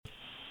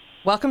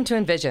Welcome to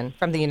Envision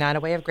from the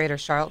United Way of Greater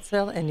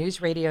Charlottesville and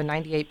News Radio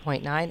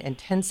 98.9 and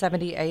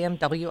 1070 AM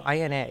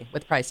WINA.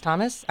 With Price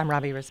Thomas, I'm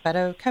Ravi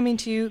Rispetto, coming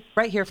to you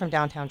right here from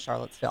downtown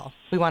Charlottesville.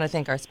 We want to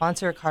thank our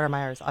sponsor, Carter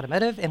Myers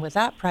Automotive, and with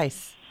that,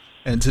 Price.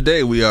 And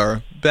today we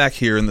are back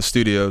here in the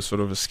studio, sort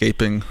of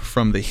escaping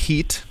from the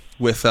heat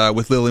with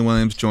Lillie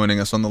Williams joining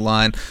us on the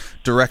line,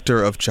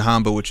 director of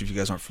Chihamba, which if you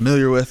guys aren't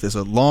familiar with, is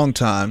a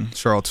long-time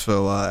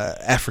Charlottesville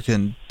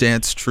African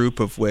dance troupe,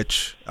 of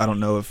which I don't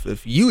know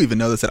if you even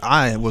know this, that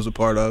I was a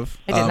part of.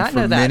 I did not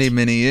know that. For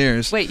many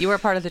years. Wait, you were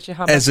part of the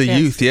Chihamba as a dance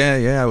youth?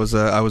 Yeah. I was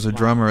a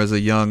drummer as a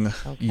young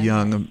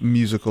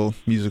musical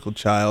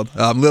child.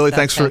 Lillie,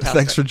 thanks for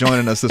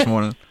joining us this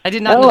morning. I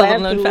did not know the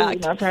known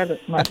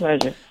fact. My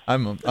pleasure.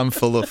 I'm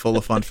full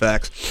of fun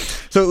facts.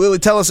 So Lillie,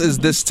 tell us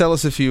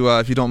if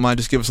you don't mind,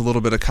 just give us a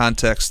little bit of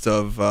context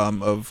of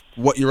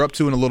what you're up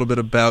to and a little bit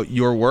about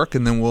your work,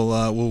 and then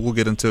we'll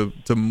get into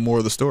more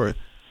of the story.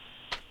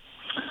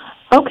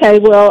 Okay,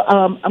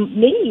 well,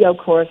 me, of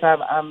course,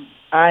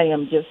 I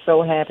am just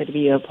so happy to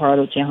be a part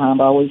of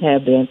Chihamba. I always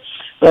have been.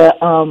 But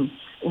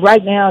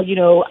right now,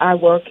 I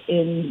work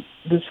in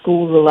the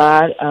schools a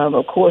lot.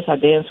 Of course, I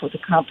dance with the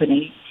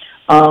company.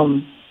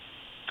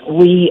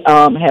 We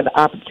have the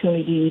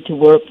opportunity to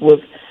work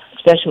with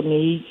special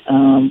needs.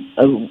 And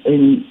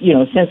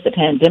since the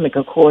pandemic,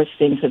 of course,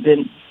 things have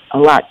been a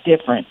lot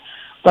different.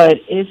 But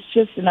it's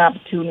just an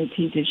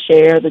opportunity to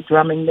share the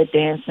drumming, the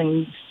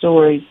dancing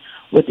stories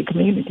with the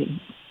community.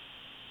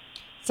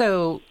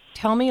 So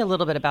tell me a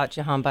little bit about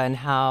Chihamba and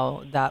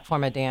how that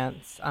form of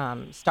dance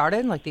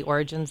started, like the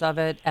origins of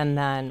it, and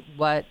then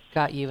what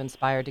got you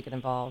inspired to get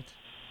involved?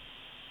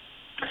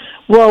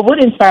 Well, what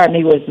inspired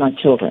me was my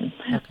children.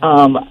 Okay.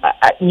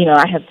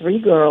 I have 3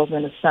 girls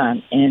and a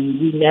son, and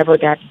we never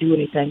got to do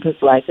anything because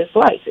life is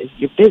life.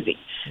 You're busy.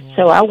 Yeah.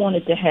 So I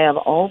wanted to have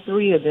all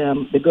 3 of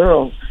them, the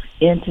girls,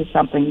 into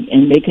something,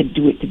 and they could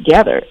do it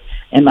together.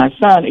 And my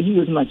son, he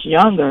was much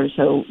younger,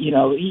 so, he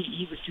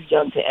was too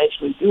young to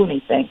actually do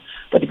anything.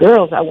 But the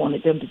girls, I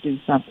wanted them to do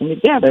something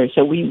together.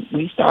 So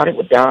we started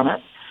with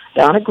Donna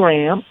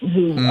Graham,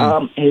 who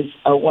is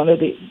one of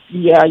the,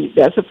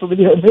 that's a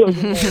familiar name.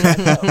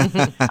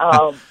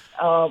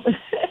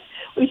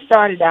 We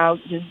started out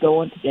just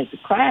going to get the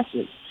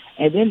classes.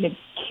 And then the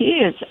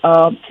kids,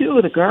 2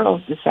 of the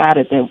girls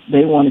decided that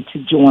they wanted to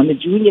join the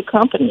junior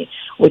company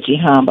with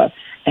Chihamba.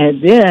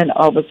 And then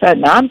all of a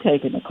sudden I'm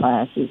taking the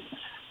classes,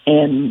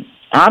 and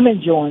I'm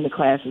enjoying the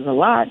classes a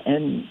lot.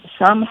 And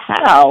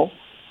somehow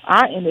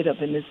I ended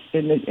up in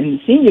the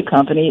senior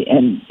company,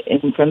 and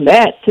from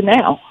that to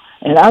now.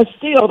 And I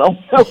still don't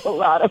know a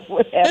lot of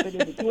what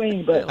happened in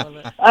between, but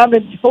I'm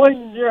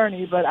enjoying the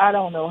journey, but I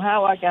don't know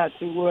how I got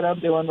to what I'm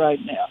doing right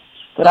now.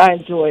 But I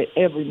enjoy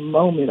every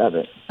moment of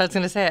it. I was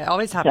going to say, it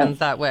always happens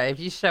that way. If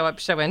you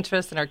show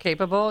interest and are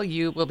capable,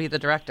 you will be the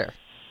director.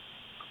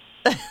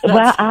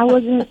 Well,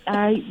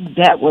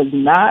 that was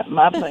not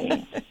my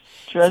plan.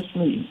 Trust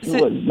me, it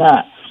was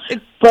not.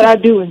 But I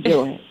do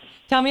enjoy it.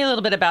 Tell me a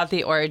little bit about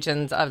the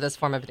origins of this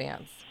form of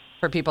dance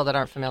for people that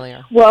aren't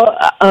familiar. Well,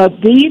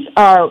 these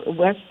are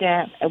West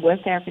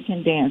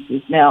African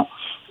dances. Now,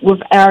 with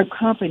our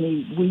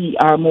company, we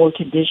are more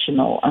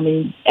traditional. I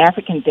mean,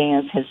 African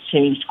dance has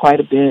changed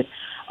quite a bit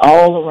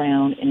all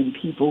around, and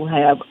people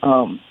have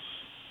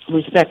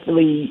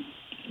respectfully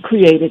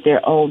created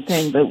their own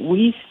thing, but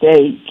we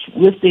stay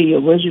with the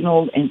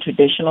original and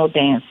traditional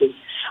dances.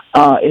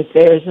 If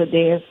there's a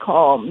dance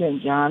called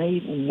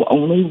Manjani,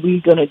 only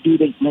we're going to do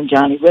the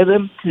Manjani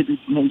rhythm to the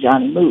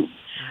Manjani move.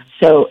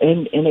 So,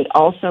 and it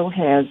also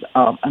has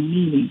a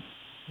meaning,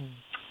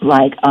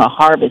 like a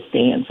harvest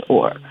dance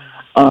or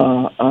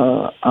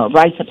a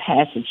rites of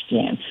passage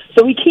dance.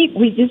 So we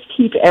just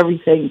keep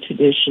everything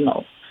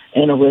traditional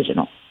and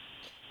original.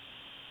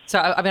 So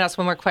I'm going to ask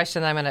one more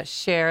question. I'm going to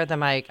share the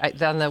mic.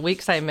 On the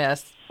weeks I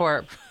missed,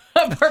 poor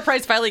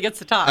Price finally gets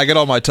to talk. I get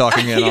all my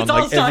talking in on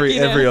like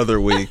every other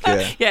week.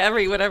 Yeah,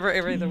 every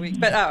other week.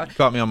 But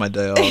caught me on my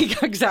day off.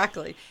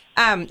 Exactly.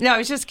 No, I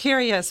was just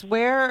curious.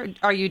 Where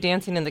are you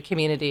dancing in the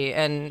community,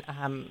 and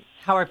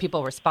how are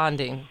people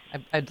responding?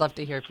 I'd love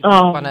to hear if people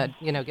want to,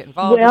 get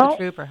involved with the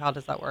troupe, or how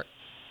does that work?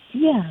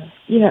 Yeah.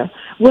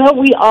 Well,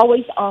 we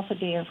always offer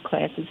dance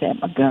classes at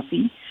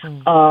McGuffey.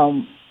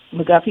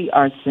 McGuffey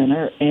Arts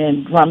Center,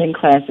 and drumming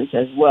classes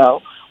as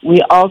well.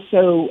 We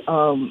also,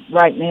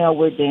 right now,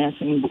 we're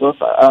dancing with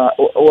an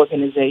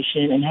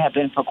organization and have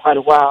been for quite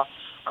a while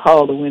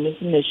called the Women's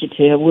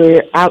Initiative.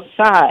 We're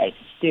outside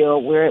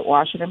still. We're at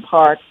Washington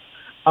Park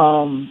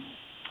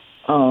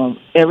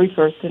every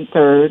first and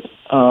third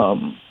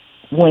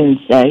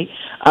Wednesday.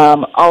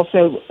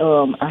 Also,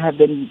 I have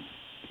been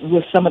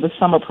with some of the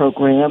summer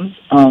programs,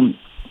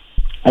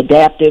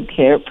 adaptive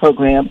care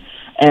program,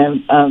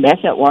 and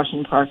that's at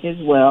Washington Park as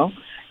well.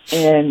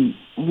 And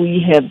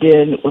we have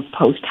been with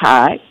Post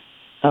High.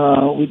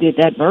 We did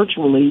that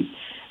virtually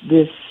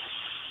this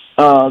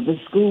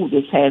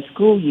past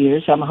school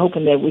year. So I'm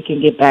hoping that we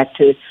can get back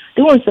to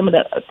doing some of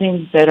the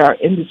things that are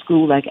in the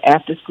school, like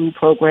after-school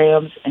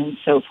programs and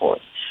so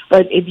forth.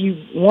 But if you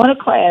want a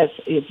class,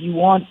 if you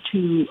want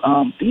to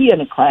be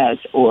in a class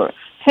or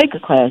take a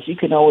class, you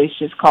can always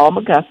just call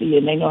McGuffey,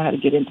 and they know how to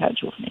get in touch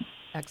with me.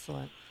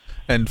 Excellent.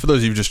 And for those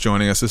of you just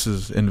joining us, this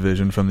is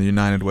Envision from the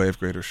United Way of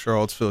Greater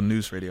Charlottesville,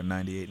 News Radio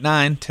 98.9,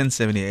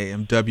 1070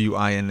 AM,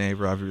 WINA.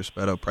 Ravi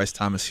Rispetto, Price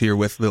Thomas here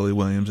with Lillie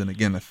Williams. And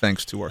again, a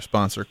thanks to our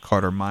sponsor,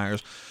 Carter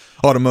Myers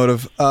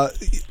Automotive.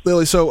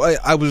 Lillie, so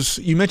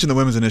you mentioned the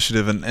Women's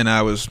Initiative, and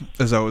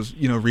as I was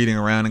reading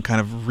around and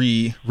kind of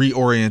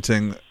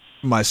reorienting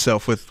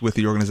myself with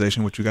the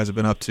organization, which you guys have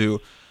been up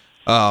to,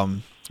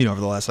 over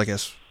the last, I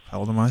guess, how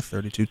old am I?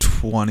 32,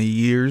 20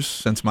 years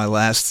since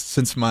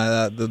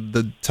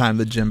the time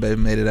that Jim Babe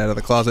made it out of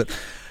the closet.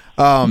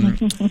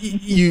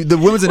 The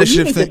Women's Initiative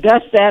you need thing. To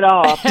dust that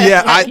off.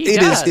 Yeah,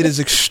 it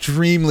is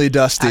extremely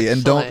dusty,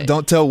 actually. And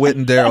don't tell Whit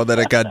and Daryl that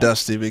it got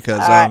dusty, because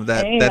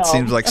that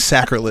seems like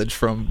sacrilege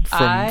from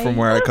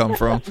where I come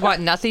from.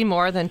 Want nothing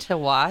more than to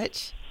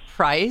watch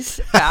Price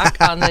back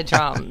on the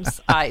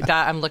drums.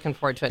 I'm looking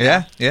forward to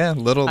it. Yeah,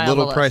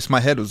 little Price. My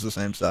head was the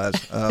same size.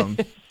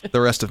 The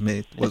rest of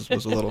me was a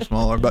little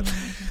smaller. But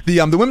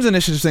the Women's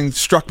Initiative thing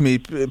struck me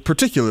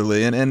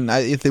particularly, and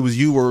if it was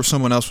you or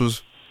someone else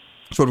was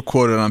sort of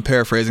quoted, I'm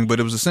paraphrasing, but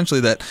it was essentially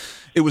that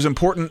it was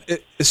important,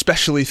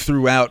 especially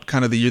throughout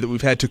kind of the year that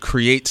we've had, to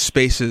create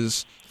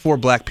spaces for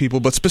Black people,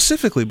 but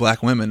specifically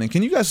Black women. And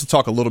can you guys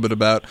talk a little bit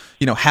about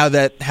how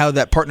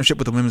that partnership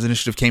with the Women's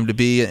Initiative came to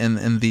be,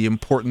 and the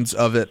importance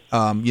of it,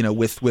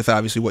 with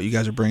obviously what you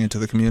guys are bringing to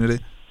the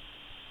community?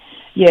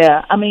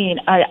 Yeah, I mean,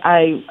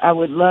 I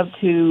would love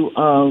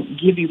to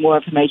give you more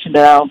information,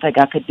 but I don't think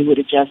I could do it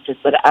justice.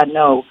 But I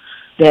know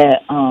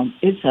that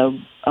it's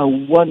a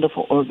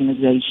wonderful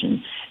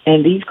organization,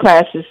 and these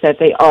classes that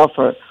they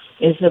offer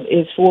is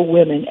for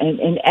women,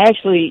 and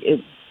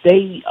actually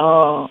they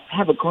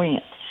have a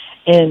grant,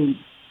 and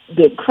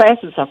the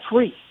classes are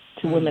free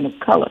to women of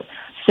color.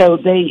 So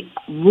they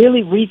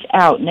really reach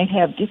out, and they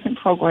have different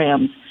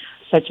programs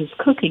such as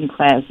cooking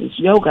classes,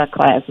 yoga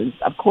classes,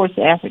 of course,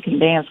 the African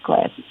dance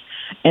classes.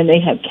 And they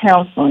have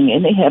counseling,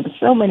 and they have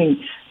so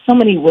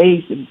many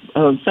ways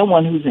of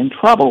someone who's in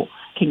trouble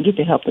can get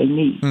the help they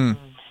need.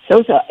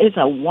 So it's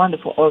a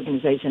wonderful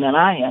organization, and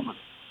I am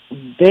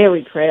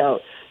very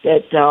proud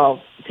that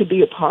to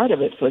be a part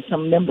of it for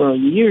some number of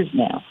years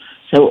now.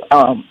 So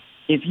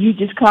if you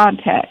just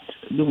contact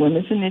the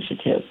Women's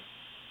Initiative,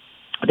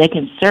 they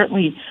can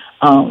certainly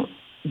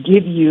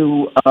give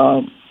you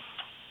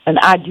an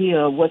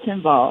idea of what's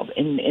involved.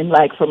 And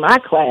like for my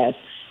class,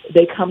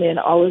 they come in,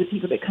 all of the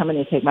people that come in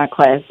and take my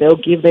class, they'll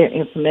give their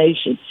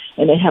information,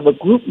 and they have a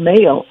group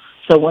mail,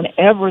 so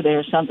whenever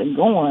there's something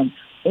going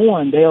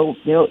on,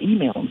 they'll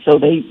email them, so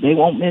they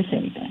won't miss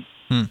anything.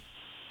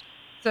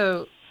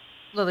 So,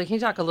 Lillie, can you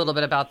talk a little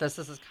bit about this?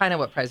 This is kind of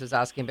what Price was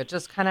asking, but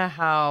just kind of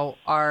how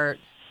art,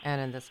 and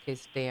in this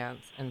case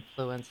dance,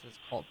 influences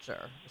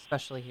culture,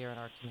 especially here in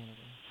our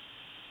community.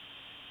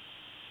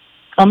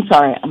 I'm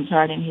sorry,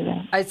 I didn't hear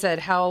that. I said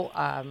how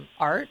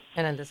art,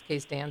 and in this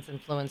case dance,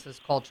 influences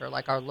culture,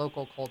 like our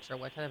local culture.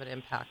 What kind of an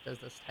impact does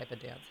this type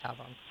of dance have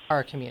on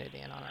our community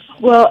and on our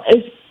culture? Well,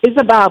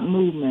 it's about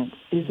movement.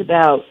 It's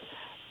about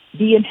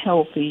being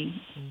healthy,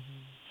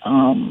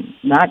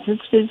 not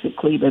just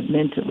physically, but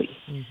mentally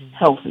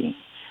healthy.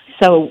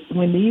 So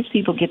when these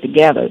people get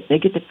together, they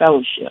get the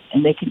fellowship,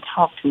 and they can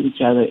talk to each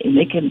other, and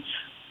they can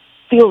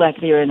feel like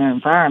they're in an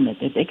environment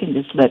that they can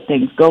just let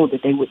things go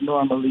that they would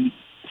normally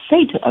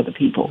say to other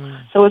people.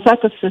 So it's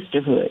like a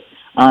sisterhood,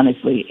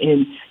 honestly.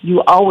 And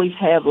you always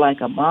have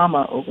like a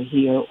mama over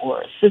here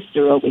or a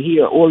sister over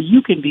here, or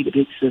you can be the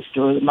big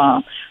sister or the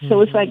mom. So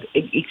it's like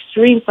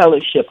extreme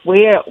fellowship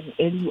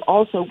and you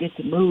also get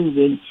to move,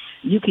 and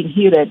you can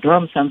hear that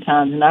drum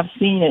sometimes. And I've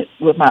seen it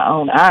with my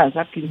own eyes.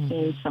 I can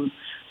see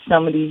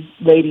some of these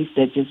ladies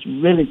that just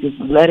really just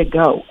let it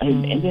go.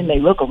 And then they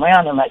look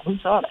around and like, who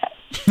saw that?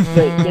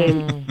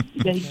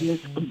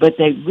 But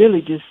they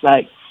really just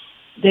like,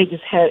 they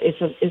just have,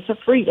 it's a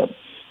freedom.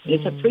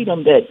 It's a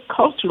freedom that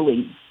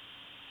culturally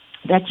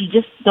that you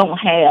just don't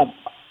have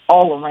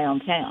all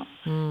around town.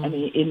 I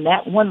mean, in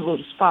that one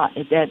little spot,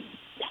 at that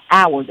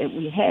hour that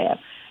we have,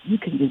 you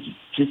can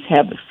just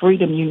have the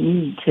freedom you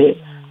need to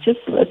just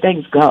let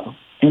things go.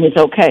 And it's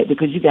okay,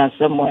 because you got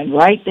someone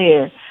right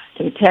there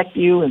to protect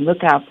you and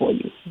look out for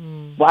you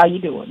while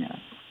you're doing that.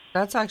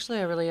 That's actually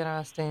a really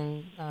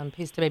interesting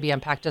piece to maybe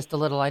unpack just a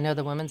little. I know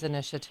the Women's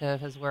Initiative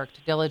has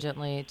worked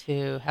diligently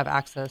to have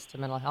access to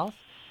mental health.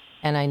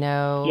 And I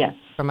know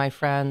from my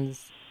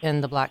friends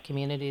in the Black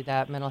community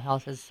that mental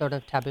health is sort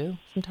of taboo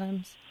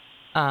sometimes.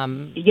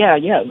 Right?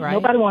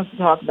 Nobody wants to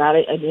talk about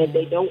it, and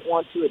they don't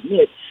want to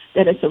admit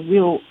that it's a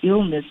real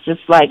illness,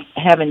 just like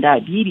having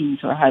diabetes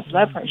or high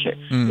blood pressure.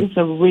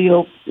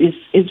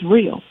 It's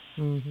real.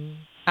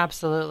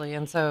 Absolutely.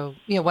 And so,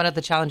 one of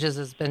the challenges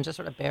has been just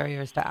sort of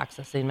barriers to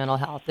accessing mental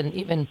health, and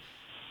even,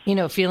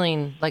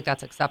 feeling like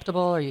that's acceptable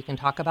or you can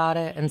talk about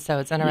it. And so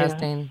it's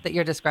interesting that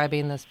you're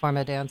describing this form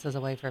of dance as a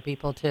way for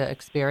people to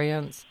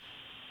experience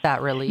that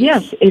release.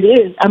 Yes, it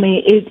is. I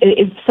mean,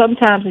 it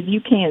sometimes if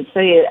you can't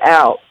say it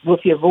out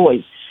with your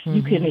voice,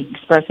 you can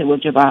express it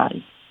with your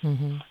body.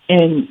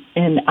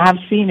 And I've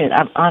seen it.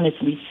 I've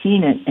honestly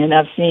seen it, and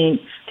I've seen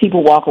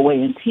people walk away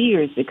in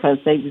tears because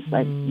they just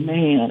like,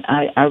 man,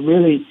 I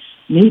really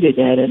needed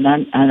that,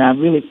 and I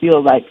really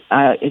feel like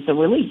it's a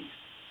release.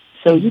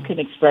 So you can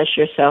express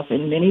yourself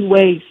in many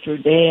ways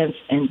through dance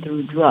and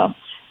through drum.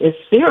 It's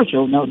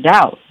spiritual, no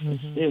doubt.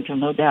 It's spiritual,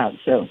 no doubt.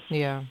 So,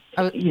 yeah,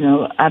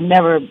 I've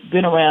never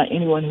been around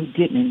anyone who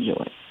didn't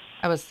enjoy it.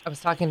 I was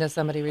talking to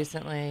somebody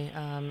recently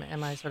in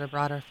my sort of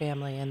broader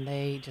family, and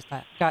they just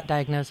got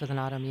diagnosed with an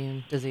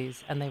autoimmune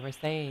disease, and they were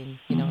saying,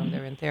 when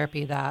they're in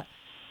therapy, that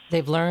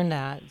they've learned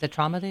that the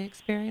trauma they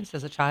experienced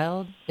as a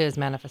child is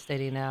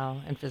manifesting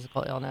now in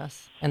physical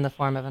illness in the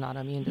form of an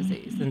autoimmune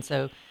disease. And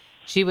so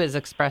she was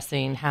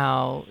expressing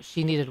how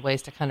she needed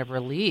ways to kind of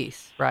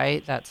release,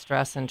 right, that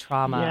stress and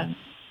trauma.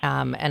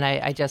 Yeah. And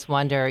I just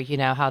wonder,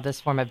 how this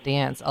form of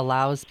dance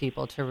allows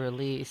people to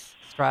release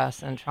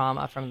stress and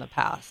trauma from the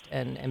past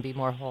and be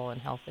more whole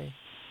and healthy.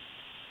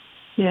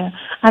 Yeah,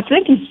 I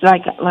think it's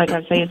like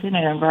I say, it's in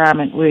an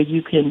environment where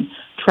you can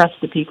trust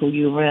the people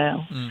you're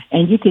around,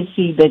 and you can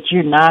see that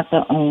you're not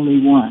the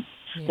only one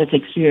that's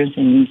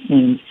experiencing these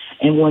things.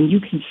 And when you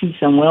can see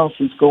someone else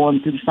is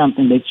going through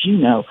something that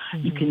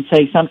you can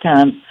say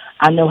sometimes,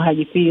 I know how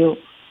you feel.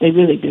 They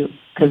really do,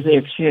 because they're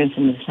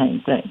experiencing the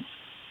same thing.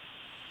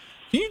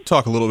 Can you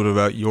talk a little bit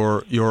about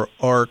your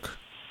arc?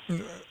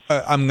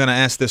 I'm going to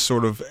ask this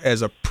sort of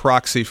as a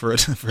proxy for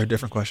a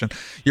different question.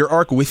 Your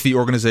arc with the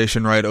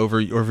organization, right, over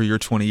your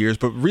 20 years,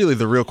 but really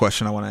the real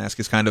question I want to ask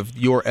is kind of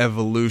your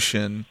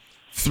evolution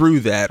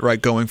through that,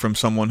 right, going from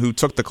someone who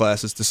took the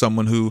classes to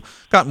someone who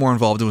got more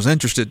involved and was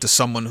interested to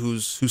someone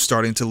who's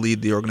starting to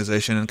lead the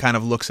organization and kind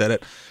of looks at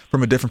it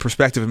from a different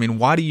perspective. I mean,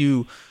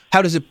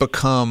 how does it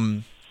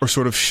become or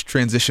sort of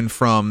transition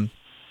from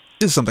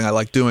this is something I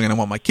like doing and I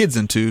want my kids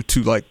into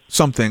to like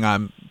something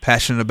I'm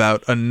passionate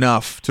about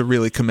enough to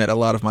really commit a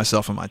lot of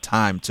myself and my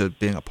time to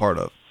being a part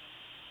of?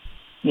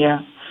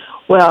 Yeah.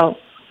 Well,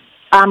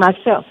 I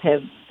myself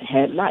have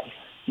had life,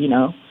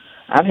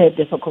 I've had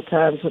difficult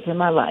times within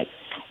my life.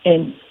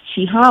 And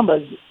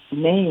Chihamba's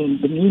name,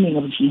 the meaning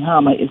of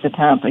Chihamba is a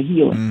time for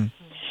healing.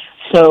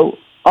 So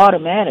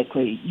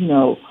automatically,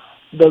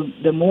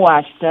 the more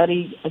I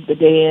studied the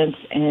dance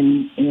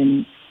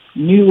and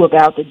knew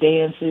about the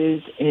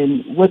dances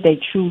and what they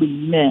truly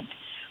meant,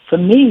 for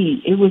me,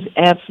 it was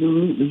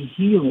absolutely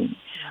healing.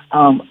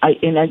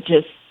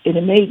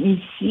 It made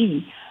me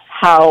see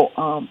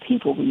how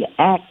people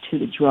react to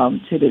the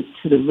drum, to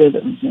the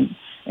rhythms,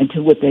 and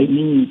to what they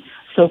mean.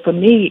 So for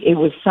me, it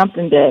was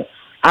something that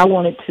I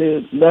wanted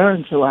to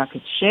learn so I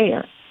could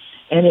share.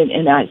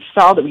 And I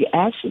saw the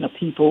reaction of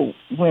people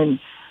when,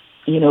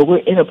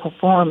 we're in a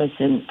performance,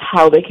 and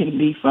how they can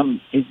be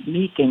from as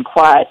meek and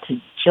quiet to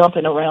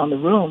jumping around the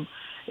room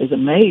is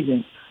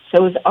amazing.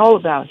 So it's all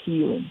about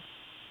healing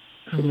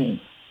for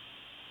me.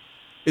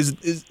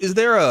 Is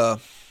there a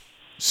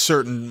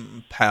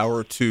certain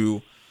power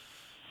to,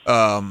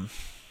 having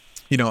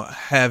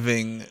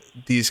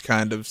these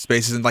kind of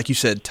spaces, and like you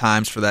said,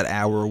 times for that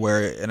hour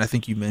where, and I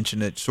think you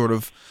mentioned it, sort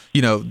of,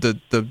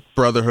 the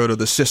brotherhood or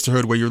the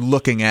sisterhood where you're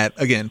looking at,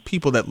 again,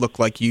 people that look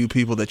like you,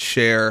 people that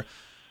share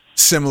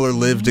similar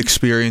lived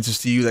experiences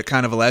to you, that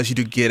kind of allows you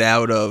to get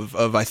out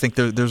of I think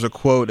there's a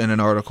quote in an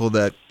article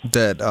that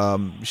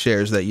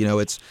shares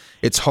that,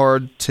 it's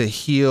hard to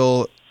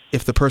heal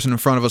if the person in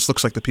front of us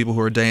looks like the people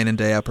who are day in and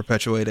day out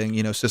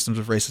perpetuating, systems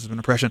of racism and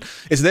oppression.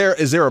 Is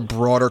there a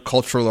broader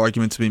cultural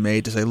argument to be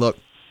made to say, look,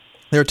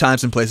 there are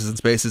times and places and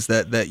spaces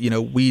that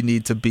we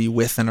need to be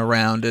with and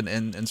around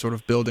and sort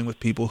of building with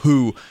people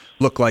who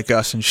look like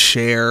us and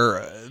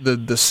share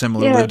the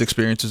similar lived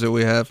experiences that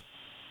we have?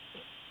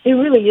 It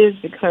really is,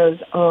 because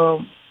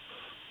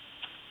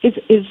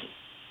it's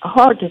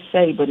hard to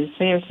say, but it's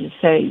fair to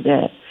say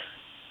that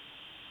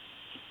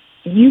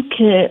you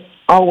can't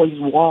always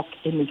walk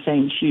in the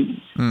same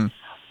shoes.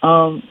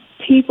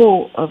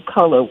 People of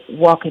color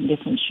walk in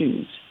different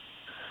shoes.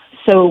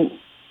 So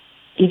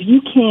if you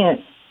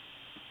can't,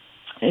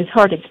 it's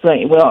hard to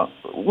explain. Well,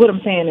 what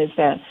I'm saying is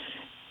that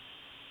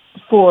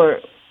for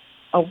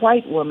a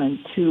white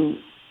woman to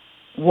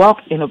walk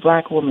in a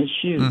black woman's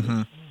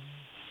shoes,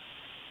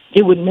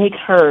 it would make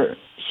her,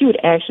 she would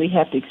actually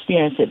have to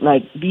experience it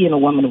like being a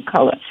woman of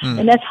color.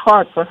 And that's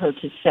hard for her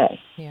to say.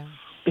 Yeah.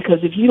 Because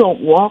if you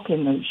don't walk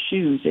in those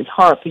shoes, it's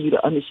hard for you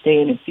to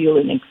understand and feel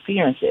and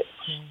experience it.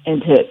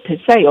 And to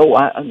say, oh,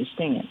 I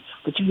understand.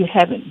 But you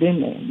haven't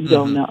been there. You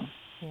don't know.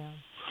 Yeah.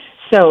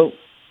 So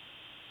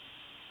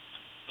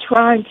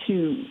trying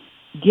to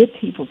get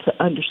people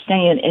to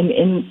understand,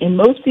 and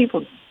most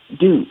people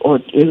do, or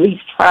at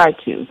least try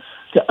to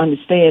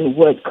understand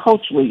what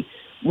culturally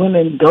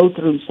women go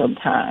through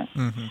sometimes.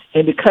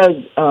 And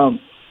because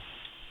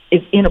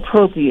it's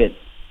inappropriate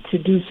to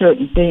do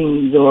certain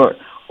things, or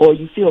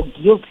you feel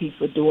guilty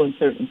for doing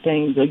certain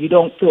things, or you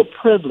don't feel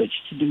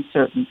privileged to do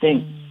certain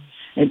things.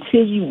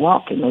 Until you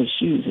walk in those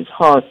shoes, it's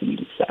hard for you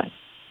to say.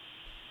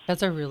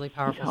 That's a really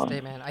powerful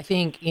statement. I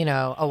think,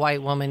 a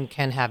white woman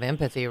can have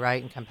empathy,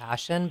 right, and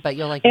compassion, but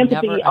you'll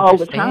empathy never all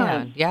understand. The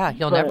time. Yeah,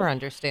 you'll never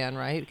understand,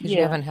 right? Because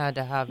you haven't had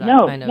to have that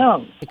kind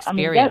of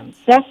experience. I mean,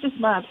 that's just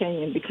my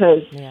opinion,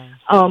 because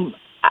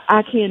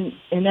I can,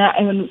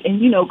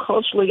 and you know,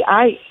 culturally,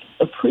 I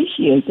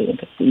appreciate the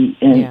empathy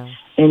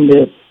and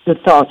the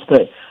thoughts,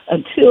 but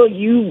until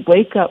you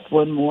wake up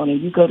one morning,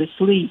 you go to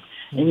sleep,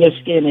 and your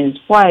skin is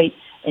white,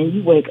 and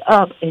you wake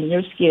up and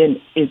your skin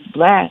is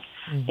black,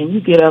 and you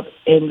get up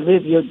and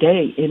live your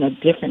day in a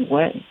different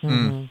way.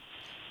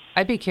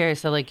 I'd be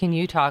curious, so, like, can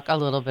you talk a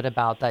little bit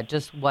about that,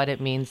 just what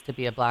it means to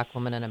be a Black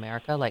woman in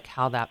America, like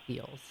how that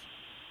feels?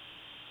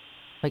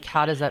 Like,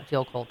 how does that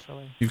feel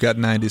culturally? You've got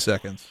 90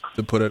 seconds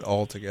to put it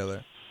all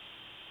together.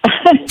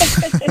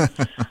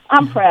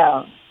 I'm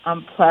proud.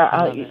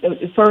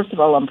 First of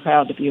all, I'm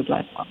proud to be a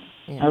Black woman.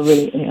 Yeah. I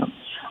really am.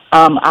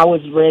 I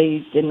was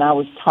raised and I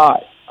was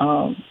taught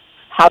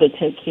how to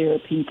take care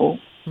of people.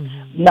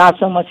 Not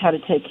so much how to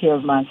take care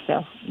of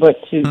myself, but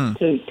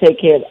to take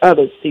care of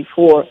others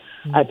before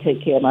I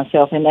take care of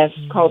myself. And that's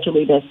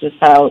culturally, that's just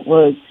how it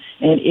was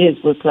and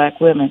is with Black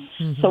women.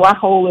 So I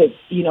hold it,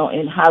 you know,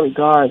 in high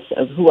regards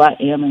of who I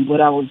am and what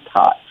I was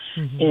taught,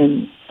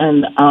 and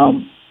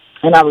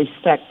I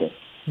respect it.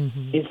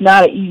 It's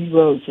not an easy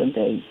road some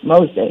days.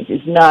 Most days,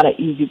 it's not an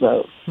easy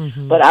road.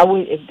 But I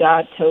would, if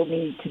God told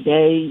me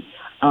today,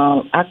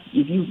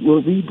 if you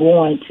were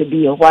reborn to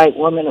be a white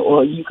woman,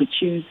 or you could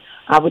choose,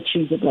 I would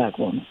choose a Black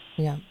woman.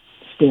 Yeah.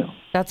 Still.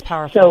 That's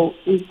powerful. So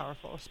that's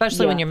powerful,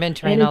 especially when you're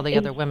mentoring all the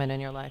other women in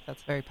your life.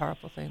 That's a very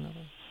powerful thing,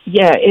 Lillie.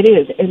 Yeah, it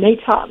is. And they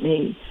taught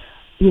me,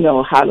 you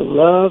know, how to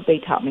love. They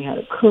taught me how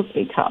to cook.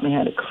 They taught me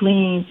how to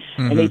clean.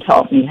 And they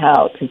taught me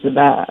how to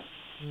survive.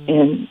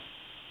 And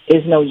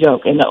it's no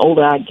joke. And the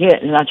older I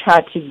get, and I try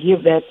to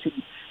give that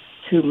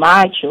to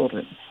my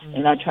children,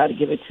 and I try to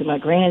give it to my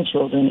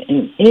grandchildren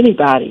and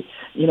anybody.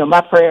 You know,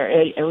 my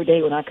prayer every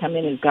day when I come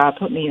in is, God,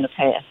 put me in a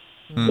path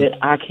that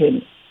I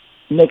can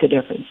make a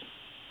difference.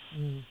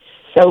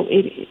 So,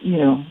 you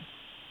know,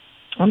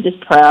 I'm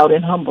just proud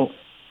and humble.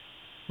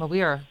 Well,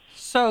 we are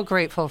so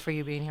grateful for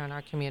you being here in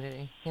our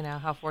community. You know,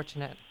 how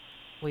fortunate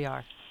we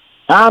are.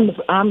 I'm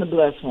the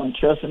blessed one,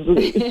 trust and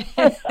believe.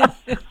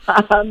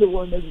 I'm the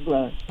one that's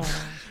blessed.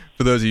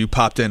 For those of you who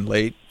popped in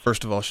late,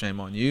 first of all, shame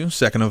on you.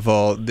 Second of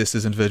all, this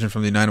is Envision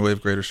from the United Way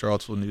of Greater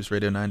Charlottesville, News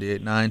Radio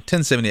 98.9,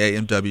 1070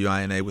 AM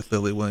WINA with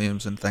Lillie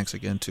Williams. And thanks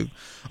again to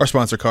our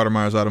sponsor, Carter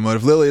Myers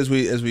Automotive. Lillie, as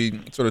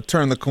we sort of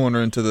turn the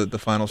corner into the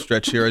final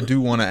stretch here, I do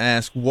want to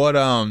ask what's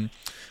on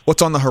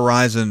the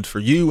horizon for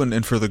you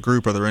and for the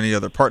group? Are there any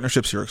other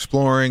partnerships you're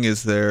exploring?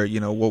 Is there, you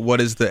know,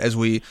 what is the,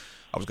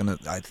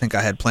 I think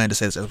I had planned to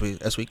say this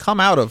as we come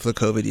out of the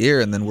COVID year,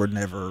 and then we're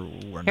not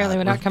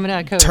coming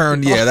out of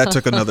COVID. That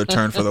took another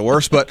turn for the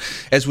worse. But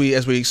as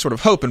we sort of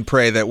hope and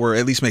pray that we're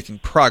at least making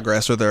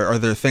progress, are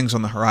there things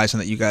on the horizon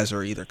that you guys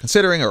are either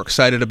considering or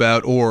excited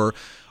about, or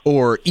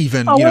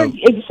even we're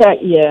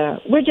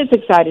just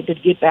excited to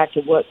get back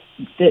to what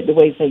the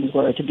way things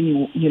were, to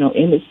be, you know,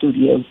 in the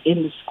studios,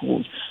 in the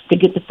schools, to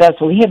get the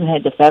festival. We haven't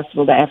had the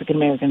festival, the African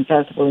American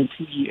Festival, in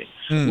 2 years.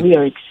 We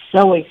are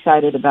so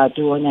excited about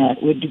doing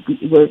that.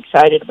 We're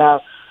excited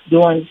about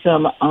doing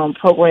some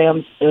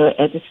programs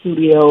at the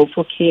studio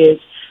for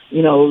kids.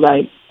 You know,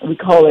 like we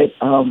call it,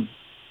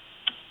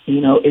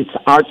 you know, it's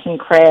arts and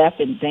craft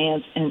and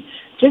dance, and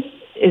just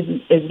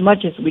as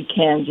much as we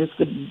can, just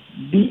to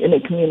be in the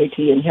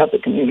community and help the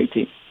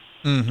community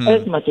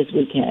as much as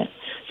we can.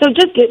 So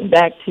just getting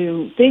back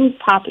to things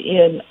pop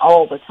in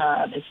all the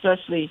time,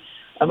 especially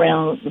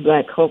around the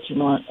Black Culture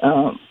Month,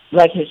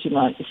 Black History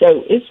Month.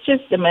 So it's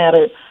just a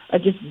matter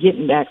of just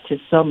getting back to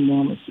some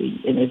normalcy,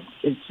 and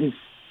it's just,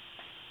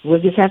 we'll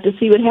just have to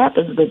see what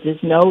happens, but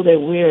just know that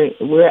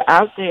we're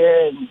out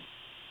there and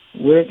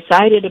we're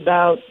excited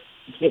about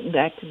getting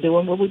back to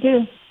doing what we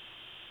do.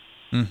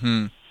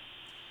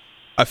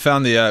 I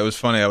found it was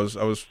funny. I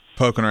was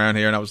poking around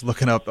here and I was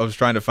looking up. I was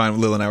trying to find.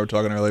 Lil and I were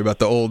talking earlier about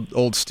the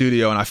old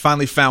studio, and I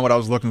finally found what I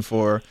was looking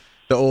for.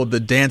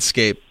 The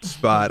Dancecape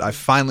spot. I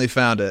finally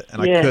found it,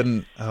 and I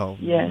couldn't. Oh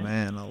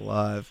man,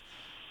 alive.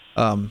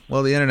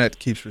 Well, the internet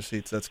keeps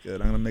receipts. That's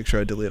good. I'm gonna make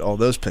sure I delete all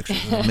those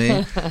pictures of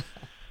me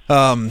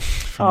from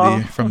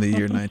the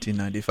year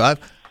 1995.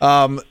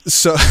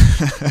 So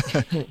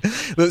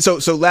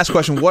last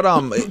question. What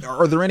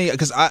are there any?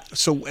 Because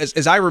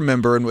as I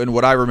remember, and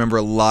what I remember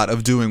a lot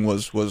of doing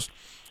was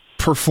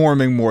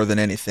performing more than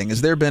anything.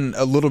 Has there been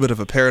a little bit of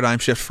a paradigm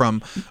shift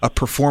from a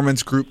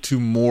performance group to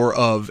more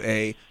of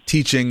a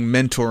teaching,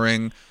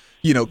 mentoring,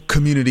 you know,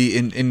 community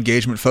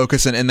engagement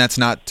focus? And that's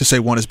not to say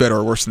one is better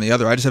or worse than the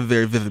other. I just have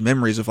very vivid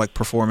memories of like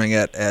performing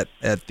at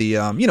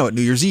the you know, at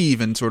New Year's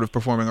Eve and sort of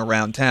performing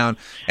around town.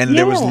 And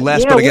there was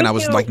less, but again, I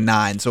was like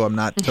 9, so I'm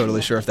not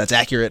totally sure if that's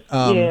accurate.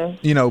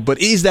 You know, but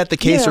is that the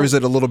case, or is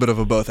it a little bit of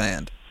a both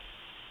and?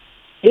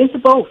 It's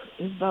both.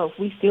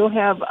 We still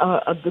have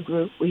the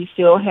group. We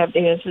still have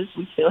dancers.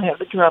 We still have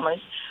the drummers.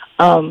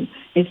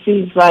 It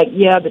seems like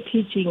the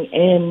teaching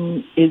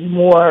is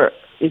more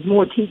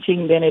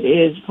teaching than it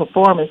is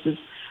performances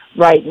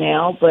right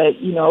now. But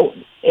you know,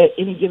 at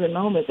any given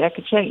moment, that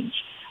could change.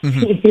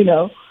 You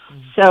know,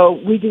 so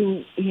we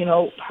do, you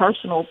know,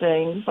 personal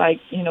things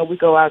like, you know, we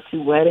go out to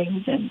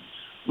weddings, and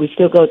we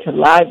still go to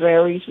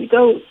libraries. We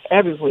go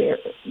everywhere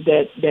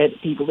that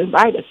people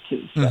invite us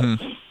to. So.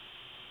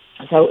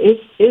 So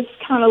it's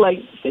kind of like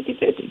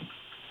 50-50.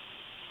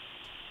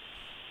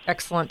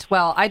 Excellent.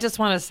 Well, I just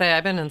want to say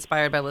I've been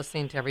inspired by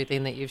listening to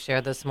everything that you've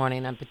shared this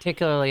morning. I'm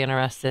particularly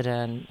interested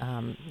in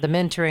the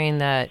mentoring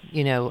that,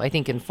 I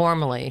think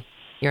informally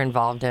you're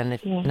involved in,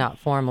 if not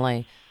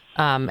formally,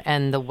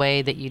 and the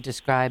way that you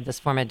describe this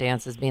form of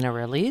dance as being a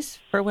release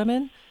for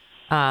women,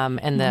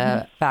 and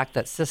the fact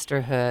that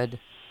sisterhood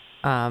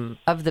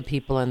of the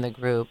people in the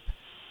group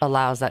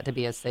allows that to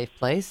be a safe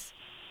place.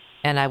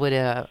 And I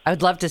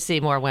would love to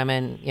see more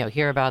women,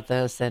 hear about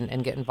this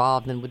and get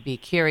involved, and would be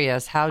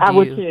curious. How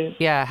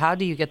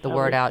do you get the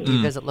word out? Do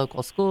you visit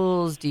local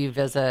schools? Do you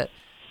visit,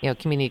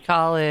 community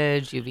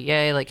college,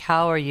 UVA? Like,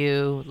 how are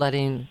you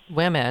letting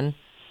women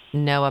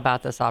know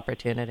about this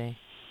opportunity?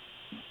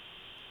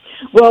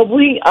 Well,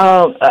 we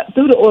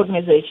through the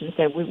organizations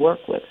that we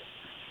work with.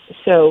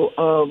 So,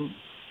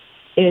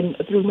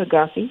 through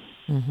McGuffey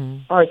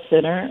Art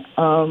Center.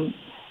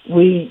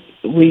 We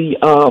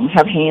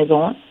have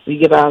hands-on. We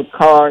give out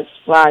cards,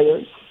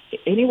 flyers,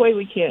 any way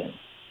we can.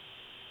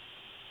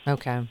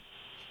 Okay.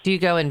 Do you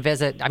go and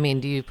visit? I mean,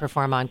 do you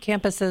perform on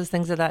campuses,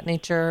 things of that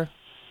nature?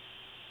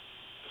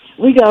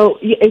 We go,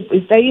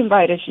 if they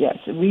invite us, yes.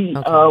 We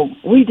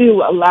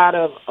do a lot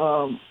of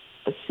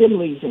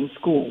assemblies in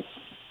schools.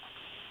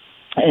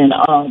 And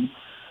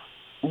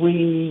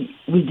we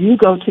do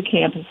go to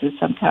campuses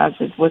sometimes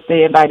if what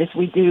they invite us.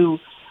 We did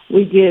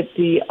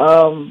the...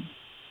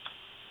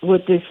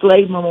 with the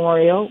slave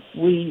memorial,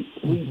 we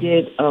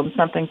did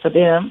something for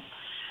them.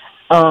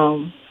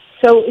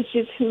 So it's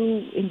just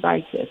who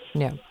invites us.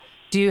 Yeah.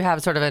 Do you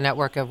have sort of a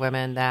network of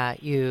women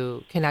that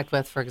you connect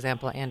with, for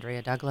example,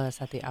 Andrea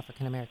Douglas at the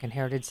African American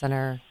Heritage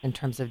Center, in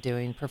terms of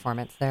doing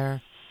performance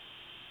there?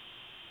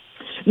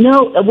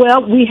 No,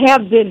 well, we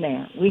have been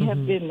there. We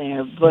have been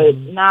there, but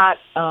not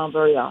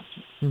very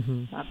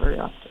often. Not very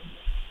often.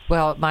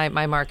 Well,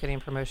 my marketing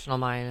promotional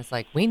mind is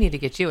like, we need to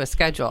get you a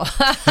schedule.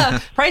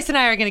 Price and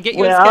I are going to get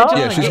you a schedule.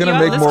 Yeah, she's going to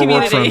make more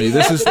work from me.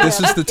 This is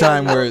the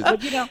time where.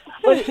 But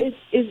it's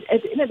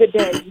at the end of the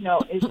day,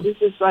 this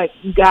is like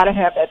you got to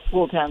have that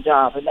full-time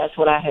job, and that's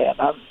what I have.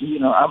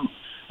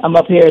 I'm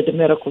up here at the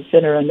medical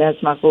center, and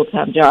that's my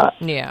full-time job.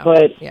 Yeah,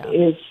 but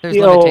there's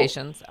still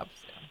limitations.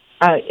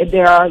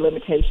 There are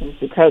limitations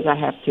because I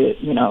have to,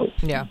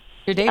 Yeah.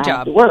 Your day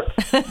job. To work.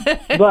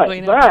 But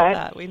we know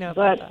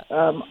about that.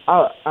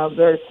 I'm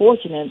very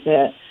fortunate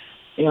that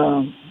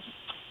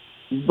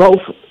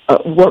both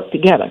work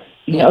together.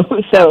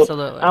 So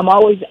absolutely. I'm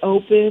always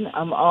open.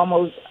 I'm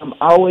always.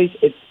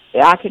 If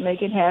I can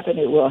make it happen,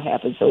 it will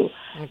happen. So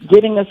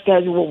getting a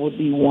schedule would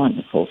be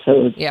wonderful.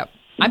 So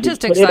I'm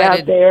just put excited. It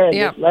out there and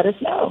just let us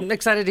know. I'm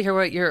excited to hear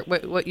what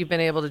you've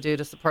been able to do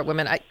to support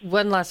women.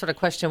 One last sort of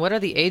question: what are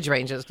the age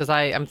ranges? Because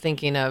I'm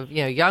thinking of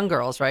young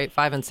girls, right?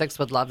 5 and 6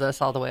 would love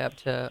this, all the way up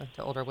to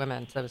older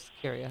women. So I was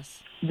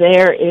curious.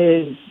 There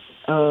is,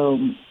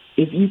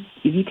 if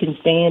you can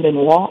stand and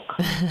walk,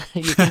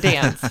 you can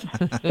dance.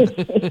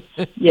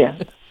 Yeah.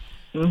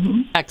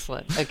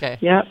 Excellent. Okay.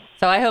 Yep.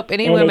 So I hope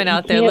any women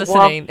out there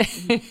listening.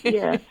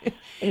 Yeah.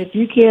 If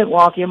you can't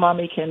walk, your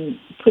mommy can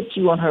put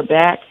you on her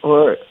back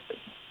or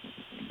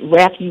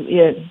wrap you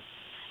in,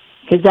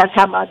 because that's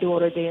how my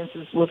daughter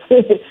dances with.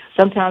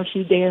 Sometimes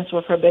she dances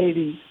with her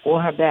baby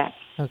on her back.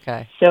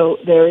 Okay. So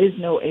there is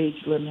no age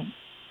limit.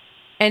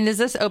 And is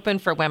this open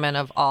for women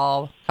of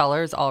all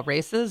colors, all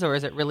races, or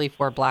is it really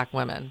for Black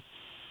women?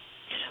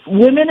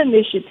 Women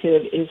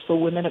Initiative is for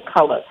women of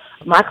color.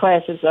 My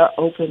classes are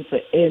open for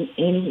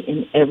any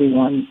and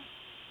everyone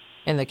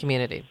in the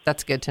community.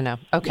 That's good to know.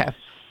 Okay.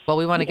 Well,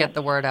 we want to get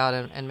the word out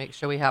and make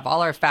sure we have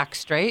all our facts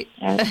straight.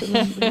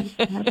 Absolutely.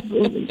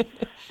 Absolutely.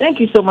 Thank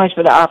you so much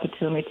for the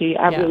opportunity.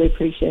 I really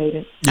appreciate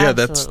it. Yeah,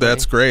 Absolutely.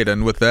 that's great.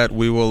 And with that,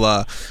 we will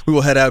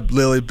head out.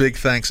 Lillie, big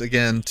thanks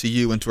again to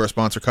you and to our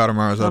sponsor,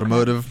 Katamara's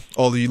Automotive.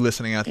 All of you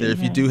listening out there,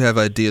 if you do have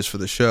ideas for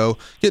the show,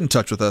 get in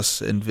touch with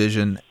us,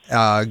 Envision,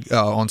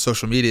 on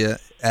social media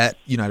at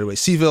United Way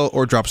Seville,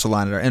 or drop us a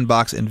line at our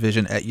inbox,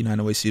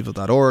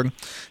 envision@unitedwayseville.org.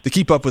 To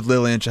keep up with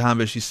Lillie and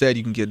Chahamba, she said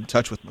you can get in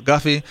touch with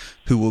McGuffey,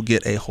 who will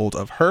get a hold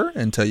of her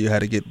and tell you how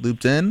to get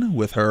looped in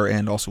with her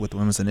and also with the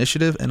Women's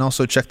Initiative, and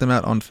also check them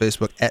out on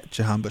Facebook at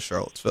Chahamba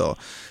Charlottesville.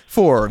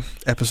 For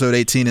episode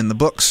 18 in the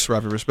books,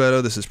 Ravi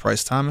Rispetto, this is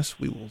Price Thomas.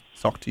 We will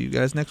talk to you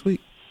guys next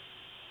week.